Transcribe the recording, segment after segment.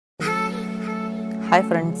Hi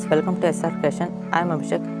friends, welcome to SR creation. I am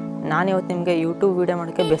Abhishek. ನಾನು ಇವತ್ತು ನಿಮಗೆ ಯೂಟ್ಯೂಬ್ ವೀಡಿಯೋ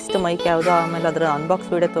ಮಾಡೋಕ್ಕೆ ಬೆಸ್ಟ್ ಮೈಕ್ ಯಾವುದು, ಆಮೇಲೆ ಅದರ ಅನ್ಬಾಕ್ಸ್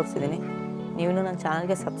ವೀಡಿಯೋ ತೋರಿಸಿದ್ದೀನಿ. ನೀವು ನನ್ನ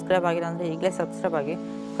ಚಾನಲ್ಗೆ ಸಬ್ಸ್ಕ್ರೈಬ್ ಆಗಿಲ್ಲ ಅಂದರೆ ಈಗಲೇ ಸಬ್ಸ್ಕ್ರೈಬ್ ಆಗಿ,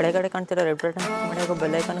 ಕೆಳಗಡೆ ಕಾಣ್ತಿರೋ ರೆಡ್ ಬಟನ್ ಕ್ಲಿಕ್ ಮಾಡಿ, ಹಾಗೂ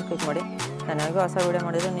ಬೆಲ್ ಐಕಾನ್ ಕ್ಲಿಕ್ ಮಾಡಿ. ನಾನು ಯಾವಾಗ ಹೊಸ ವೀಡಿಯೋ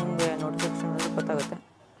ಮಾಡಿದರೆ ನಿಮಗೆ ನೋಟಿಫಿಕೇಷನ್ ಗೊತ್ತಾಗುತ್ತೆ.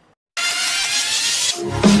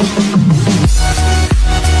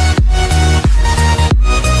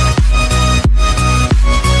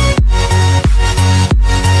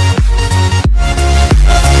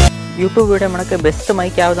 ಯೂಟ್ಯೂಬ್ ವೀಡಿಯೋ ಮಾಡೋಕ್ಕೆ ಬೆಸ್ಟ್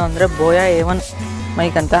ಮೈಕ್ ಯಾವುದು ಅಂದರೆ ಬೋಯಾ A1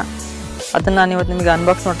 ಮೈಕ್ ಅಂತ. ಅದನ್ನು ನಾನು ಇವತ್ತು ನಿಮಗೆ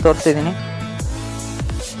ಅನ್ಬಾಕ್ಸ್ ಮಾಡಿ ತೋರಿಸಿದ್ದೀನಿ.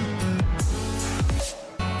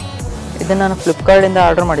 ಇದನ್ನು ನಾನು ಫ್ಲಿಪ್ಕಾರ್ಟಿಂದ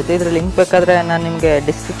ಆರ್ಡರ್ ಮಾಡಿದ್ದೆ. ಇದ್ರ ಲಿಂಕ್ ಬೇಕಾದರೆ ನಾನು ನಿಮಗೆ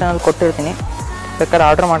ಡಿಸ್ಕ್ರಿಪ್ಷನಲ್ಲಿ ಕೊಟ್ಟಿರ್ತೀನಿ, ಬೇಕಾದ್ರೆ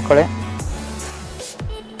ಆರ್ಡರ್ ಮಾಡ್ಕೊಳ್ಳಿ.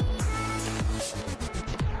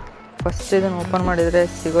 ಫಸ್ಟ್ ಇದನ್ನು ಓಪನ್ ಮಾಡಿದರೆ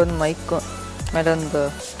ಸಿಗೋದು ಮೈಕ್ ಮೇಲೆ ಒಂದು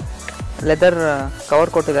ಲೆದರ್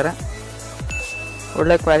ಕವರ್ ಕೊಟ್ಟಿದ್ದಾರೆ.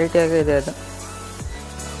 ಒಳ್ಳೆ ಕ್ವಾಲಿಟಿಯಾಗಿ ಇದೆ ಅದು.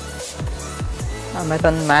 ಆಮೇಲೆ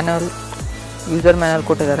ಒಂದು ಮ್ಯಾನ್ಯಲ್, ಯೂಸರ್ ಮ್ಯಾನ್ಯಲ್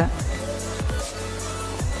ಕೊಟ್ಟಿದ್ದಾರೆ.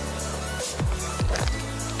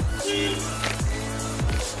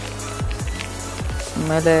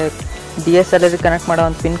 ಆಮೇಲೆ DSLR ಕನೆಕ್ಟ್ ಮಾಡೋ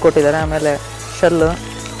ಒಂದು ಪಿನ್ ಕೊಟ್ಟಿದ್ದಾರೆ. ಆಮೇಲೆ ಶೆಲ್ಲು,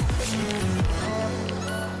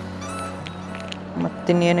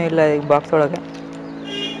 ಮತ್ತಿನ್ನೇನು ಇಲ್ಲ ಈ ಬಾಕ್ಸ್ ಒಳಗೆ.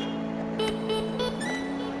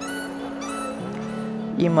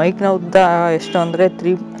 ಈ ಮೈಕ್ನ ಉದ್ದ ಎಷ್ಟು ಅಂದರೆ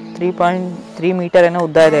 3.3 ಮೀಟರ್ ಏನೋ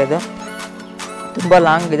ಉದ್ದ ಇದೆ. ಇದು ತುಂಬ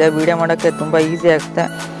ಲಾಂಗ್ ಇದೆ. ವೀಡಿಯೋ ಮಾಡೋಕ್ಕೆ ತುಂಬ ಈಸಿ ಆಗುತ್ತೆ.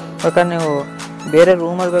 ಬೇಕಾದ್ರೆ ನೀವು ಬೇರೆ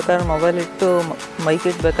ರೂಮಲ್ಲಿ ಬೇಕಾದ್ರೆ ಮೊಬೈಲ್ ಇಟ್ಟು ಮೈಕ್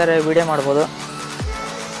ಇಟ್ಟು ಬೇಕಾದ್ರೆ ವೀಡಿಯೋ ಮಾಡ್ಬೋದು.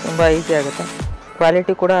 ತುಂಬ ಈಸಿ ಆಗುತ್ತೆ.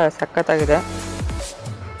 ಕ್ವಾಲಿಟಿ ಕೂಡ ಸಖತ್ತಾಗಿದೆ.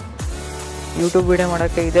 ಯೂಟ್ಯೂಬ್ ವೀಡಿಯೋ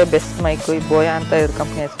ಮಾಡೋಕ್ಕೆ ಇದೇ ಬೆಸ್ಟ್ ಮೈಕು. ಈ ಬೋಯಾ ಅಂತ ಇವ್ರ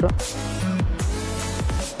ಕಂಪ್ನಿ ಹೆಸರು.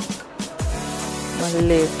 ಆಮೇಲೆ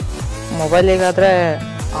ಇಲ್ಲಿ ಮೊಬೈಲಿಗಾದರೆ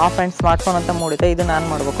ಆಫ್ ಆ್ಯಂಡ್ ಸ್ಮಾರ್ಟ್ಫೋನ್ ಅಂತ ಮೂಡಿದೆ. ಇದು ನಾನು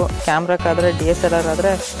ಮಾಡಬೇಕು. ಕ್ಯಾಮ್ರಾಕ್ಕಾದರೆ DSLR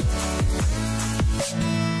ಆದರೆ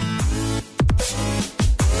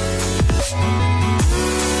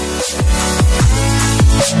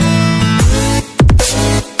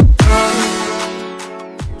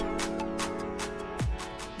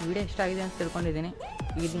ವಿಡಿಯೋ ಇಷ್ಟ ಆಗಿದೆ ಅಂತ ತಿಳ್ಕೊಂಡಿದ್ದೀನಿ.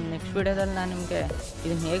 ಇದು ನೆಕ್ಸ್ಟ್ ವೀಡಿಯೋದಲ್ಲಿ ನಾನು ನಿಮಗೆ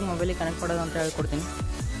ಇದನ್ನು ಹೇಗೆ ಮೊಬೈಲಿಗೆ ಕನೆಕ್ಟ್ ಮಾಡೋದು ಅಂತ ಹೇಳ್ಕೊಡ್ತೀನಿ.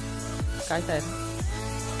 ಕಾಯ್ತಾ ಇರಿ.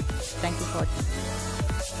 Thank you for watching.